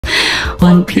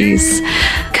One Piece.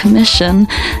 Commission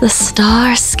the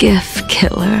Star Skiff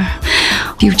Killer.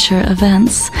 Future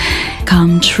events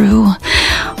come true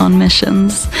on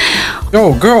missions.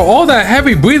 Yo, girl, all that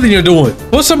heavy breathing you're doing.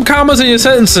 Put some commas in your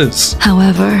sentences.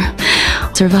 However,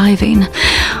 surviving,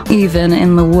 even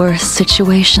in the worst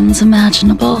situations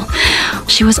imaginable,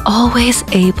 she was always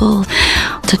able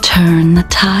to turn the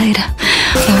tide.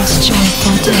 Those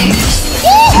joyful days.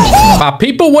 My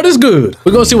people, what is good?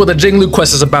 We're gonna see what the Jingliu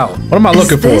quest is about. What am I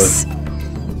looking for?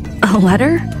 A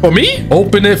letter? For me?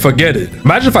 Open it, forget it.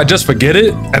 Imagine if I just forget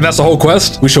it, and that's the whole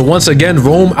quest. We shall once again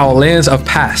roam our lands of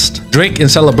past, drink in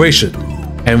celebration,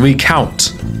 and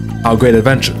recount our great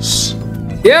adventures.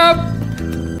 Yep.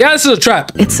 Yeah, this is a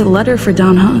trap. It's a letter for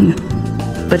Don Hung.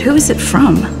 But who is it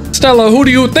from? Stella, who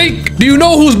do you think? Do you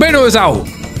know whose banner is out?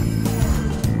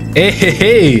 Hey, hey,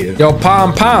 hey. Yo,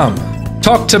 Pom Pom.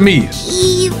 Talk to me.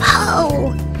 Heave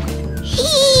ho!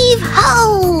 Heave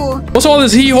ho! What's all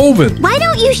this he-hoving? Why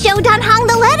don't you show Don Hong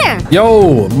the letter?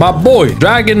 Yo, my boy,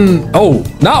 Dragon... Oh,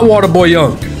 not Water Boy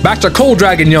Young. Back to Cold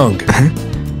Dragon Young.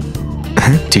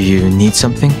 Do you need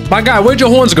something? My guy, where'd your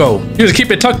horns go? You just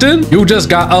keep it tucked in? You just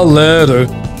got a letter.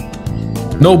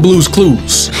 No Blues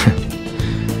Clues.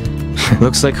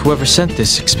 Looks like whoever sent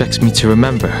this expects me to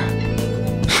remember.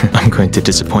 I'm going to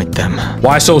disappoint them.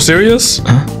 Why so serious?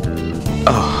 Huh?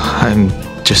 Oh, I'm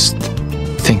just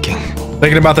thinking.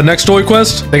 Thinking about the next story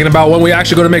quest? Thinking about when we're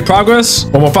actually going to make progress?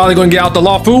 When we're finally going to get out the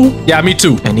Law Fu? Yeah, me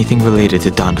too. Anything related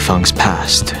to Don Feng's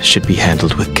past should be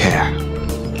handled with care.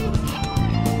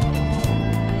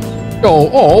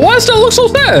 Oh, why does that look so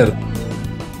sad?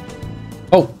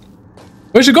 Oh,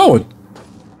 where's she going?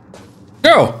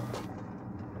 Girl.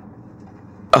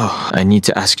 Oh, I need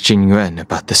to ask Jingliu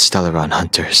about the Stellaron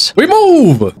hunters. We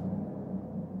move!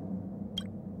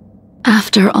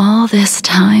 After all this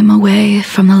time away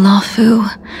from the Luofu,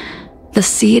 the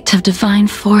seat of divine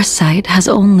foresight has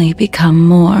only become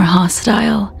more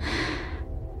hostile.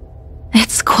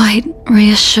 It's quite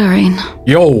reassuring.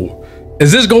 Yo,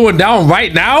 is this going down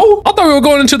right now? I thought we were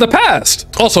going into the past.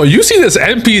 Also, you see this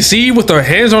NPC with her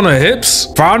hands on her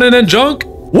hips, frowning and junk?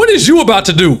 What is you about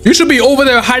to do? You should be over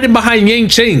there hiding behind Yang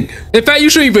Ching. In fact, you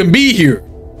shouldn't even be here.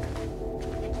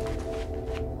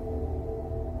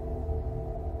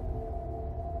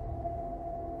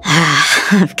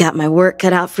 I've got my work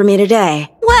cut out for me today.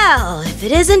 Well, if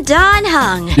it isn't Don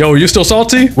Hung. Yo, you still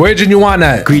salty? Where did you want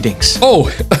at? Greetings. Oh,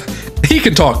 he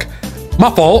can talk. My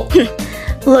fault.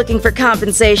 Looking for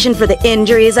compensation for the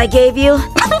injuries I gave you?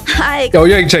 Yo,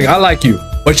 Yang Ching, I like you.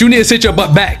 But you need to sit your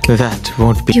butt back. That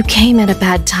won't be. You came at a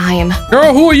bad time.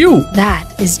 Girl, who are you?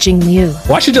 That is Jingliu.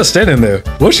 Why's she just standing there?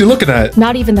 What's she looking at?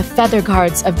 Not even the feather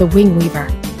guards of the Wing Weaver,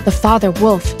 the father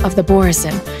wolf of the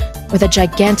Borazin, with a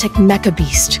gigantic mecha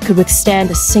beast could withstand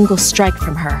a single strike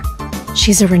from her.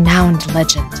 She's a renowned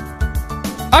legend.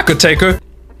 I could take her.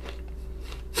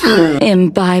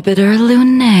 Imbibitor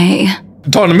Lunae.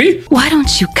 Talking to me? Why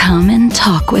don't you come and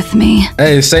talk with me?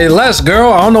 Hey, say less,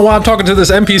 girl. I don't know why I'm talking to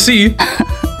this NPC.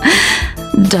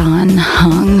 Don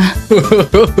Hung.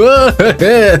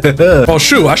 Oh,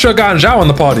 shoot. I should have gotten Zhao in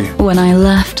the party. When I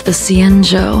left the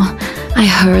Xianzhou, I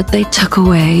heard they took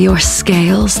away your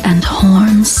scales and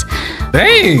horns.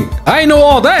 Dang, I ain't know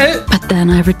all that. But then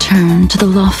I returned to the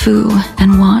Luofu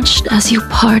and watched as you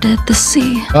parted the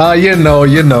sea. You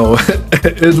know.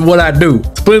 It's what I do.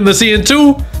 Splitting the sea in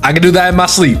two, I can do that in my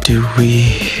sleep. Do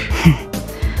we...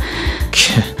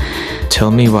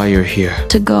 Tell me why you're here.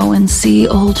 To go and see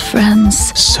old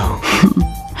friends. So...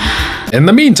 In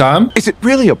the meantime... Is it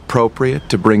really appropriate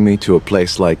to bring me to a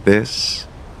place like this,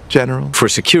 General? For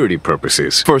security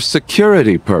purposes. For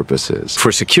security purposes.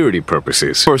 For security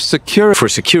purposes. For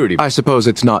security. I suppose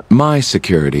it's not my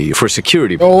security. For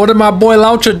security. Oh, what did my boy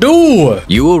Laucha do?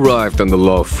 You arrived on the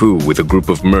Luofu with a group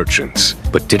of merchants,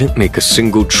 but didn't make a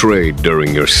single trade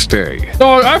during your stay.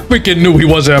 Dog, I freaking knew he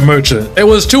wasn't a merchant. It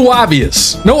was too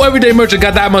obvious. No everyday merchant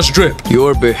got that much drip.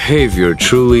 Your behavior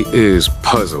truly is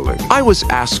puzzling. I was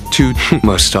asked to...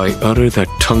 Must I utter that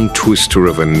tongue twister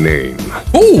of a name?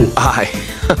 Ooh!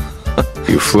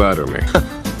 You flatter me.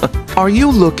 Are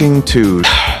you looking to...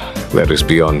 That is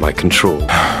beyond my control.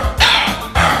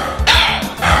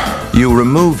 You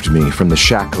removed me from the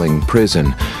shackling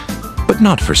prison, but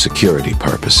not for security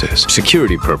purposes.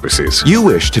 Security purposes. You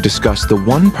wish to discuss the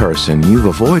one person you've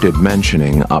avoided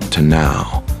mentioning up to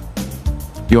now.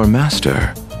 Your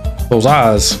master. Those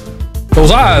eyes.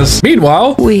 Those eyes.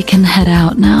 Meanwhile... We can head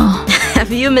out now.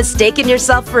 Have you mistaken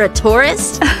yourself for a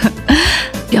tourist?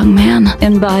 Young man,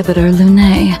 Imbibitor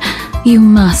Lunae, you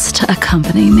must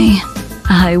accompany me.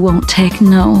 I won't take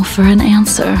no for an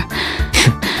answer.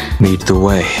 Lead the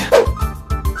way.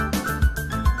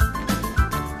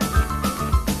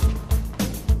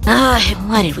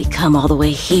 Why did we come all the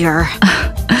way here?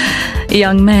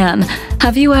 Young man,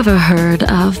 have you ever heard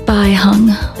of Bai Hung?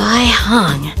 Bai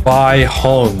Hung? Bai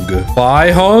Hung.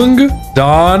 Bai Hung?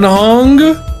 Don Hung?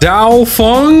 Dao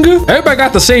Fung? Everybody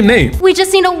got the same name. We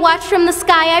just need a watch from the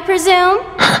sky, I presume?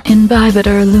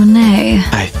 Inbibitor Lunae.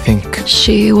 I think...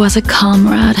 She was a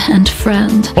comrade and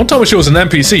friend. Don't tell me she was an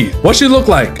NPC. What'd she look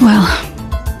like? Well,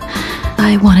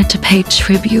 I wanted to pay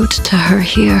tribute to her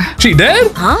here. She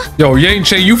dead? Huh? Yo, Yang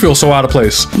Cheng, you feel so out of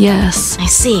place. Yes. I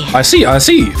see. I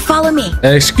see. Follow me.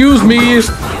 Excuse me.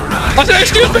 I said,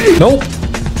 excuse me. Nope.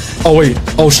 Oh, wait.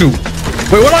 Oh, shoot.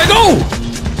 Wait, where do I go?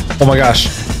 Oh, my gosh.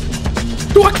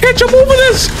 Dude, I can't jump over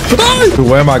this. Ah! Dude,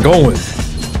 where am I going?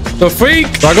 The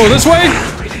freak. Do I go this way?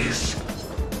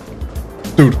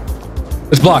 Dude,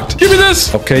 it's blocked. Give me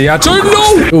this. Okay, yeah, turn.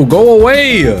 No. Dude, go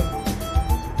away.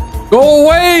 Go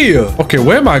away. Okay,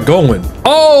 where am I going?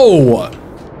 Oh,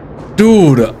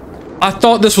 dude. I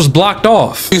thought this was blocked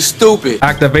off. You stupid.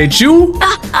 Activate you.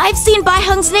 I've seen Bai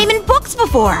Hung's name in books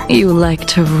before. You like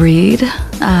to read?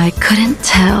 I couldn't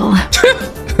tell.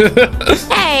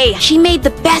 Hey, she made the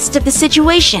best of the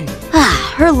situation.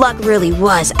 Her luck really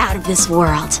was out of this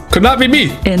world. Could not be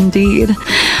me. Indeed.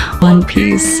 One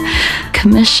Piece.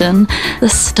 Commission, the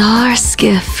Star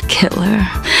Skiff Killer.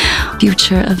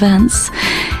 Future events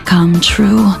come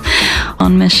true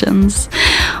on missions.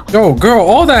 Yo, girl,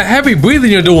 all that heavy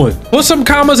breathing you're doing. Put some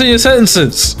commas in your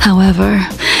sentences. However,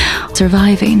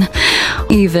 surviving,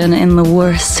 even in the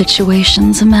worst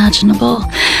situations imaginable,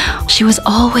 she was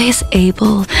always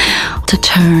able to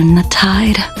turn the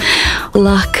tide.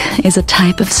 Luck is a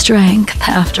type of strength,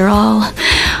 after all.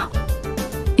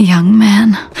 Young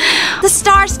man, The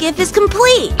star skiff is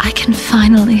complete. I can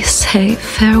finally say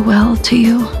farewell to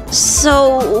you.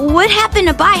 So, what happened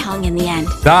to Bai Hung in the end?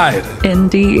 Died.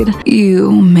 Indeed,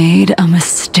 you made a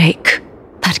mistake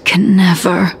that can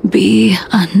never be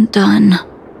undone.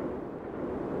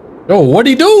 Yo, what'd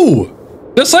he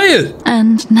do? Just say it.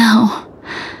 And now,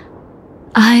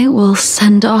 I will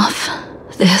send off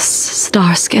this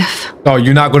star skiff. Oh,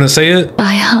 you're not gonna say it?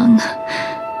 Bai Hung,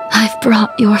 I've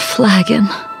brought your flagon.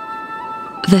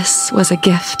 This was a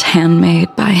gift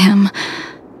handmade by him,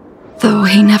 though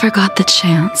he never got the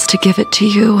chance to give it to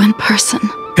you in person.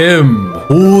 Him.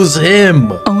 Who's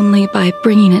him? Only by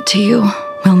bringing it to you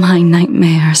will my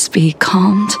nightmares be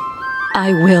calmed.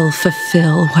 I will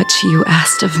fulfill what you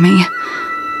asked of me.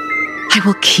 I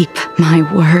will keep my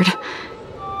word,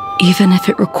 even if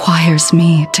it requires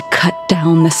me to cut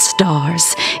down the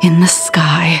stars in the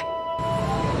sky.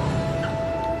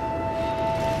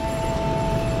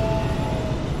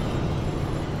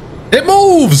 It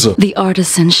moves! The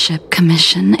Artisanship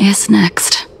Commission is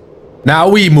next. Now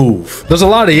we move. There's a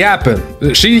lot of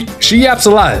yapping. She yaps a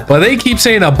lot, but they keep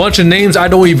saying a bunch of names I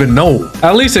don't even know.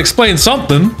 At least explain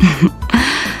something.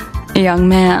 Young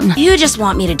man, You just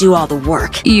want me to do all the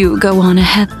work. you go on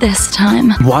ahead this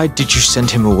time. Why did you send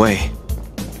him away?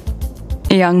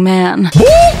 Young man, Woo!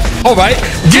 All right,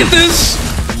 get this.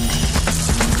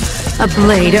 a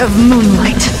blade of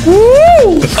moonlight.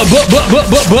 Woo!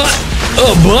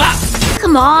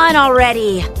 Come on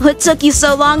already. What took you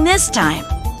so long this time?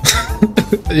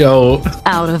 Yo,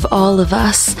 Out of all of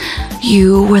us,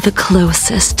 you were the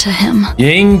closest to him.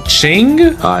 Yang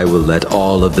Cheng? I will let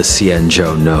all of the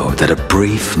Xianzhou know that a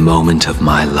brief moment of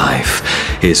my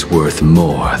life is worth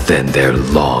more than their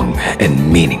long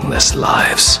and meaningless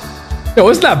lives. Yo,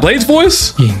 isn't that Blade's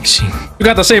voice? Yingxing. You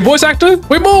got the same voice actor?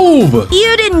 We move!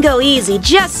 You didn't go easy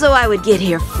just so I would get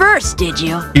here first, did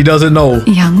you? He doesn't know.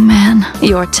 Young man,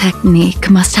 your technique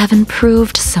must have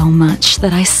improved so much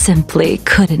that I simply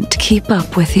couldn't keep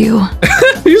up with you.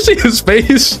 You see his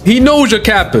face? He knows you're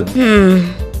capping.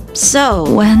 So,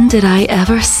 When did I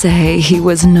ever say he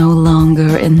was no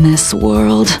longer in this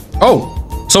world? Oh,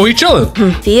 so he chilling.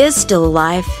 if he is still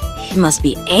alive, he must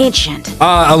be ancient.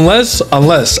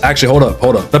 Unless, actually,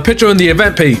 hold up. The picture in the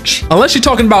event page. Unless you're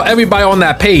talking about everybody on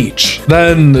that page,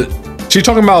 then she's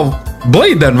talking about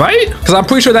Blade then, right? Because I'm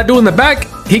pretty sure that dude in the back,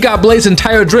 he got Blade's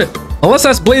entire drip. Unless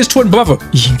that's Blade's twin brother.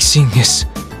 Yingxing is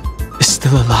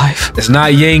still alive? It's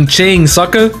not Yang Cheng,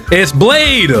 sucker. It's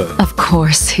Blade. Of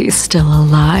course he's still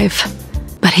alive,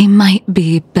 but he might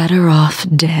be better off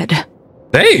dead.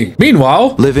 Hey,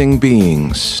 meanwhile, Living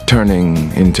beings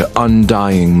turning into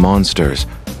undying monsters,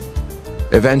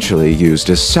 eventually used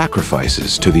as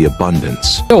sacrifices to the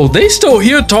abundance. yo, they still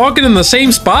here talking in the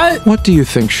same spot? What do you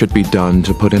think should be done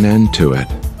to put an end to it,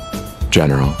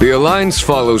 General? The Alliance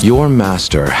follows. Your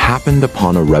master happened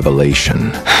upon a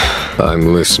revelation.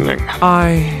 I'm listening.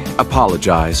 I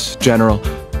apologize, General.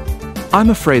 I'm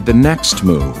afraid the next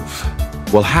move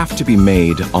will have to be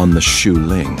made on the Shu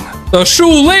Ling. The Shu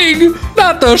Ling?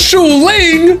 Not the Shu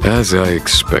Ling! As I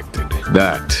expected,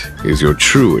 that is your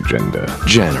true agenda.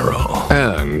 General.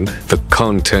 And the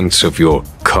contents of your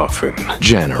coffin.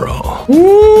 General.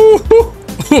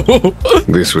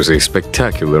 This was a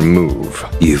spectacular move.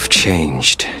 You've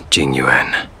changed,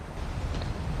 Jingyuan.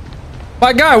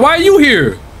 My guy, why are you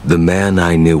here? The man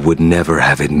I knew would never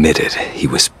have admitted he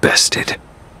was bested.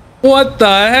 What the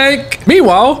heck?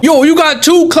 Meanwhile, yo, you got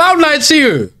 2 Cloud Knights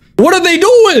here. What are they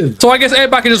doing? So I guess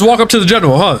everybody can just walk up to the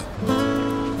general, huh?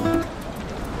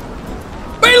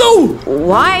 Bailu!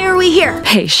 Why are we here?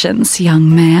 Patience, young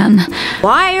man.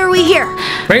 Why are we here?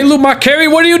 Bailu, my carry,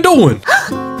 what are you doing?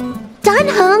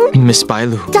 Dunhung! Miss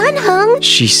Bailu. Dunhung!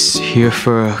 She's here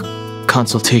for a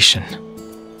consultation.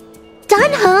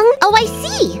 Dunhung! Oh, I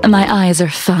see! My eyes are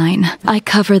fine. I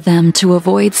cover them to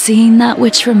avoid seeing that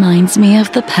which reminds me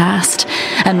of the past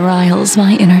and riles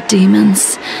my inner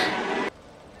demons.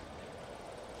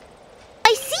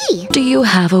 I see! Do you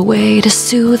have a way to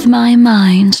soothe my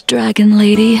mind, Dragon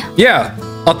Lady? Yeah,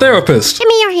 a therapist. Give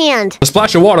me your hand. A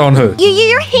splash of water on her.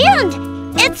 Your hand!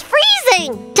 It's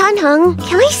freezing! Dunhung,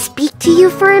 can I speak to you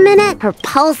for a minute? Her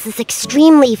pulse is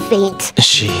extremely faint.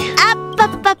 She...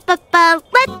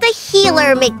 Let the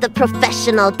healer make the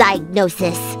professional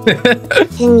diagnosis.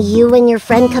 Can you and your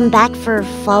friend come back for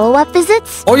follow-up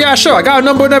visits? Oh yeah, sure, I got a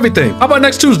number and everything. How about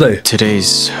next Tuesday?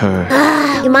 Today's her...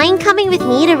 You mind coming with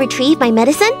me to retrieve my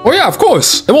medicine? Oh yeah, of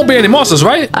course. There won't be any monsters,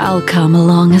 right? I'll come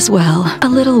along as well. A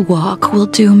little walk will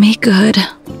do me good.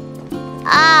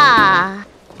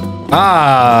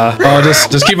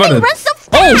 Just keep running. Run so fast.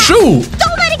 Oh, shoot!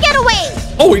 Don't let it get away!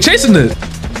 Oh, we chasing it.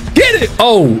 Get it!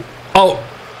 Oh,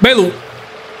 Bailu.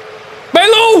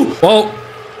 Well,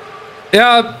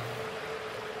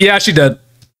 yeah, she dead.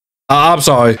 I'm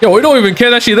sorry. Yo, we don't even care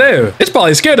that she there. It's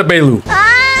probably scared of Bailu.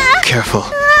 Careful.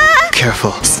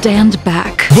 Careful. Stand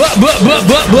back. Blah, blah, blah,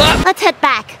 blah, blah. Let's head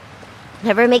back.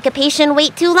 Never make a patient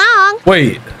wait too long.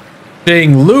 Wait,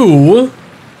 Jingliu?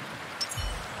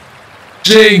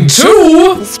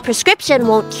 Jing2? This prescription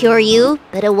won't cure you,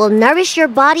 but it will nourish your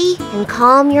body and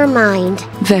calm your mind.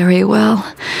 Very well.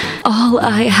 All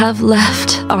I have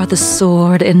left are the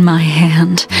sword in my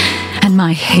hand and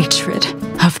my hatred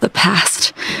of the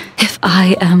past. If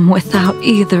I am without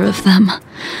either of them,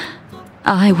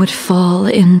 I would fall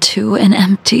into an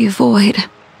empty void.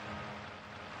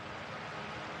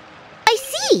 I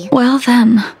see! Well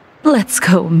then, let's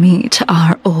go meet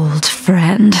our old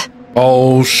friend.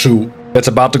 Oh, shoot. It's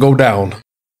about to go down.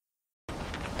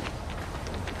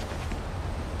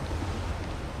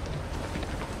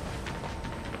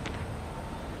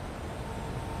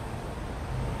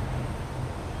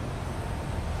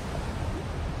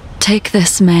 Take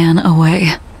this man away.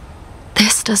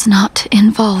 This does not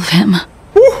involve him.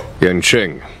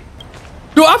 Yanqing.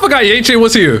 Dude, I forgot Yanqing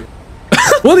was here.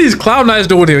 What are these Cloud Knights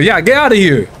doing here? Yeah, get out of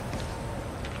here.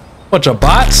 Bunch of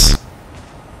bots.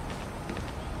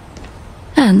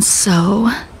 And so,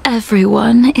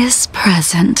 everyone is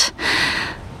present.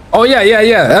 Oh, yeah,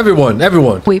 everyone.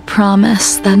 We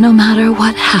promised that no matter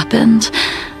what happened,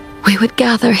 we would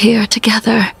gather here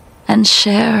together and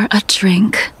share a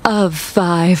drink. Of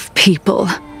 5 people,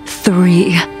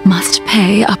 3 must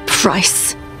pay a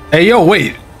price. Hey, yo,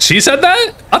 wait. She said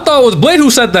that? I thought it was Blade who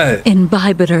said that.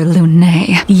 Imbibitor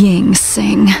Lunay, Ying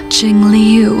Sing,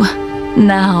 Jingliu.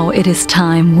 Now it is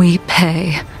time we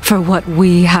pay for what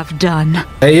we have done.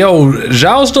 Hey, yo,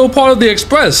 Zhao's still part of the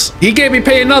Express. He can't be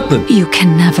paying nothing. You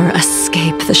can never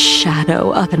escape the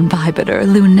shadow of Imbibitor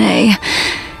Lunay,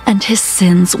 and his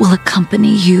sins will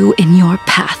accompany you in your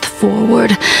path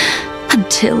forward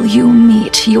until you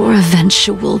meet your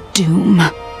eventual doom.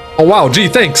 Oh, wow, gee,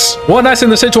 thanks. One nice thing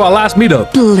to say to our last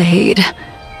meetup. Blade,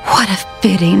 what a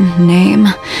fitting name.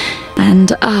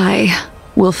 And I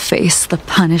will face the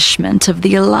punishment of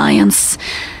the Alliance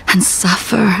and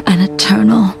suffer an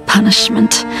eternal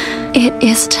punishment. It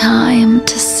is time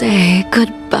to say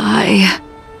goodbye.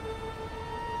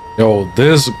 Yo,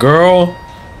 this girl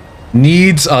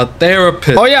needs a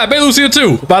therapist. Oh yeah, Bailu's here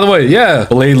too. By the way, yeah.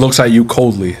 Blade looks at you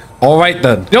coldly. All right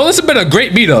then. Yo, this has been a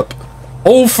great meetup.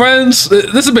 Old friends,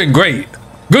 this has been great.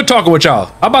 Good talking with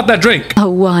y'all. How about that drink? A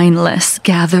wineless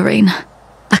gathering,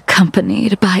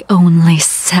 accompanied by only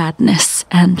sadness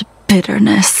and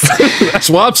bitterness. That's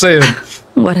what I'm saying.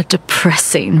 What a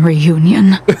depressing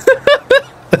reunion.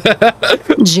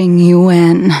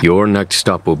 Jingyuan. Your next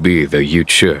stop will be the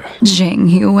Yuchi.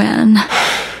 Jingyuan.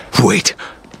 Wait.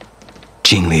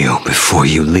 Jingliu, before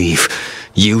you leave,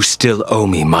 you still owe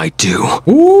me my due.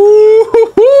 Ooh.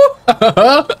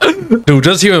 Dude,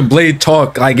 just hearing Blade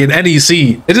talk like in any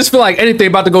scene, it just feel like anything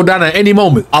about to go down at any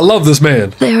moment. I love this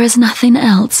man. There is nothing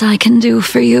else I can do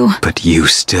for you. But you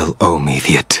still owe me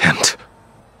the attempt.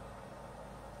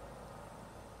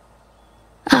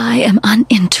 I am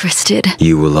uninterested.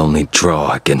 You will only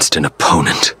draw against an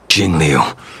opponent.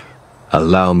 Jingliu,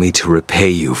 allow me to repay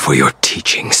you for your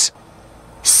teachings.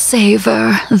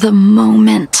 Savor the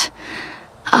moment.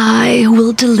 I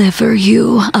will deliver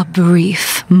you a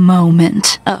brief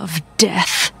moment of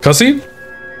death. Cussy?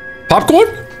 Popcorn?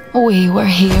 We were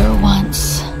here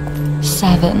once,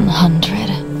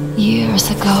 700 years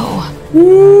ago.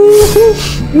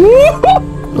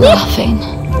 Laughing,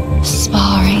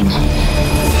 sparring,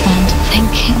 and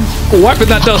thinking. Wiping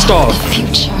that dust off. The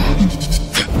future.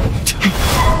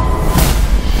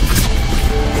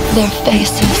 Their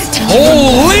faces still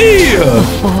holy!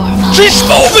 Before my She's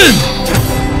moving!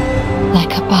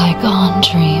 Like a bygone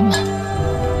dream.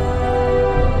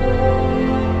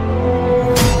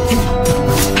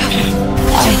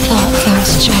 I thought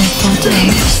those joyful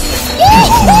days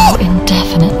would flow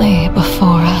indefinitely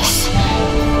before us,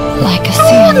 like a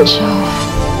Xianzhou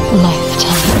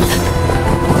lifetime.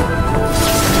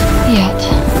 Yet,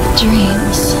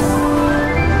 dreams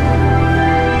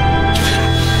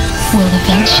will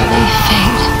eventually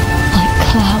fade like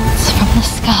clouds from the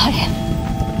sky.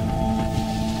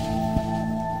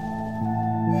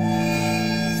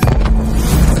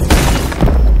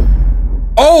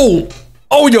 Oh!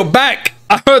 Oh, you're back!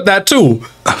 I heard that too.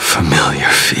 A familiar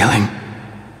feeling.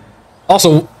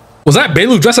 Also, was that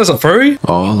Bailu dressed as a furry?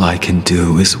 All I can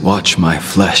do is watch my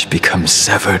flesh become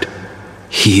severed,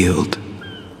 healed,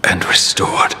 and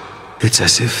restored. It's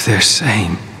as if they're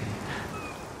saying,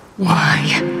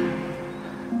 Why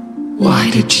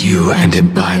did you and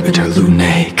Imbibitor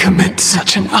Lunae commit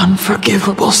such an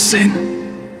unforgivable sin?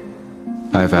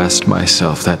 I've asked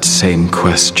myself that same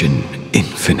question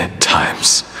infinite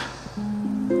times,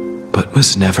 but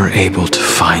was never able to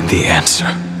find the answer.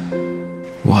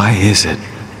 Why is it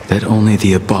that only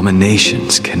the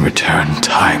abominations can return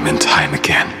time and time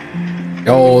again?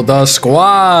 Yo, the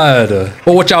squad.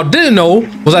 But what y'all didn't know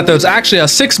was that there's actually a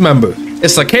sixth member.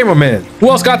 It's the cameraman. Who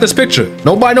else got this picture?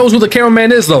 Nobody knows who the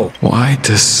cameraman is though. Why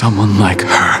does someone like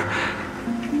her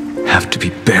have to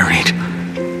be buried,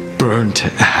 burned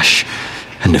to ash,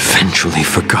 and eventually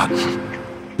forgotten?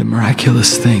 The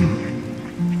miraculous thing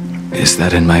is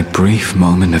that in my brief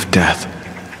moment of death,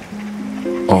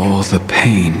 all the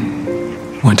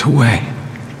pain went away.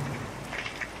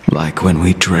 Like when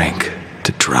we drank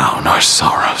to drown our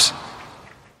sorrows.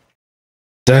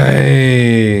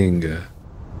 Dang.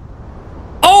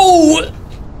 Oh!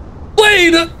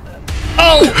 Blade!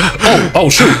 Oh,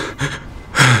 shoot.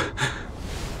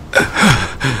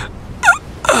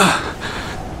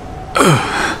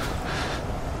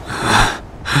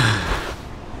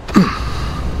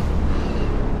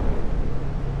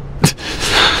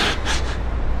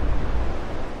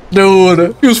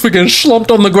 Dude, he was freaking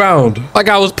slumped on the ground like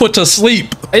I was put to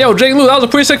sleep. Hey, yo, Jingliu, that was a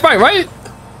pretty sick fight, right?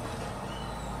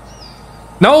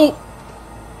 No?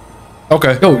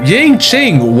 Okay. Yo, Yang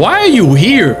Ching, why are you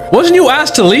here? Wasn't you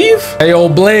asked to leave? Hey, yo,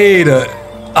 Blade.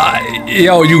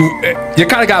 Yo, you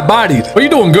kind of got bodied. What you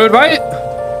doing? Good, right?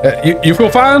 You feel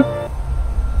fine?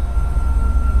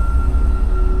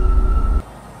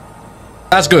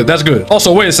 That's good. That's good.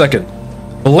 Also, wait a second.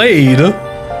 Blade.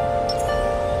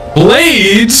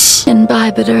 Blades?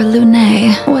 Imbibitor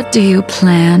Lunae, what do you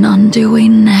plan on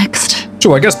doing next?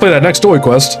 Sure, I guess play that next story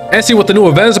quest and see what the new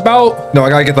event is about. You know, I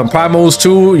gotta get them primos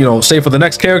too, you know, save for the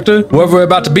next character, whoever we're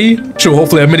about to be. Sure,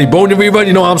 hopefully a mini Boney rerun,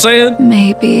 you know what I'm saying?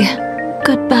 Maybe.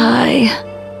 Goodbye,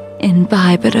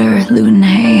 Imbibitor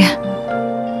Lunae.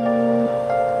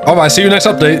 Alright, see you next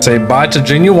update. Say bye to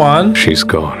Jingliu. She's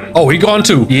gone. Oh, he gone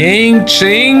too. Yang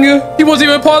Ching? He wasn't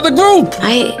even part of the group.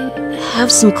 I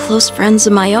have some close friends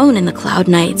of my own in the Cloud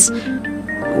Knights.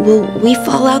 Will we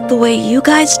fall out the way you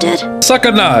guys did?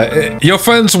 Sucker nah, you're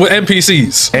friends with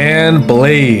NPCs. And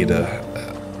Blade.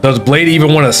 Does Blade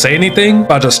even want to say anything?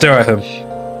 I'll just stare at him.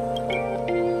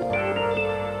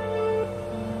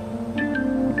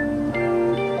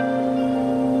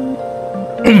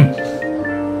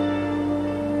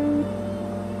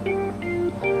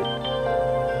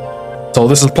 So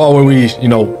this is the part where we, you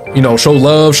know, show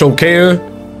love, show care.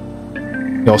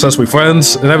 You know, since we're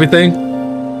friends and everything.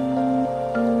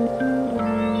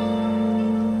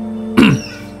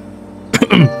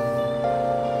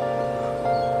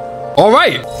 All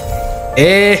right.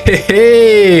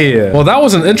 Hey. Well, that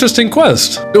was an interesting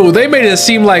quest. Dude, they made it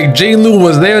seem like Jingliu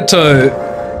was there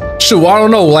to, shoot, I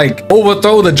don't know, like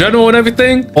overthrow the general and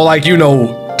everything, or like, you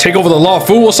know, take over the Law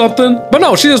Fu or something. But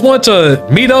no, she just wanted to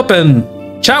meet up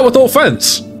and chat with old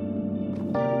friends.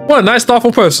 What a nice,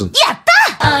 thoughtful person. Yeah,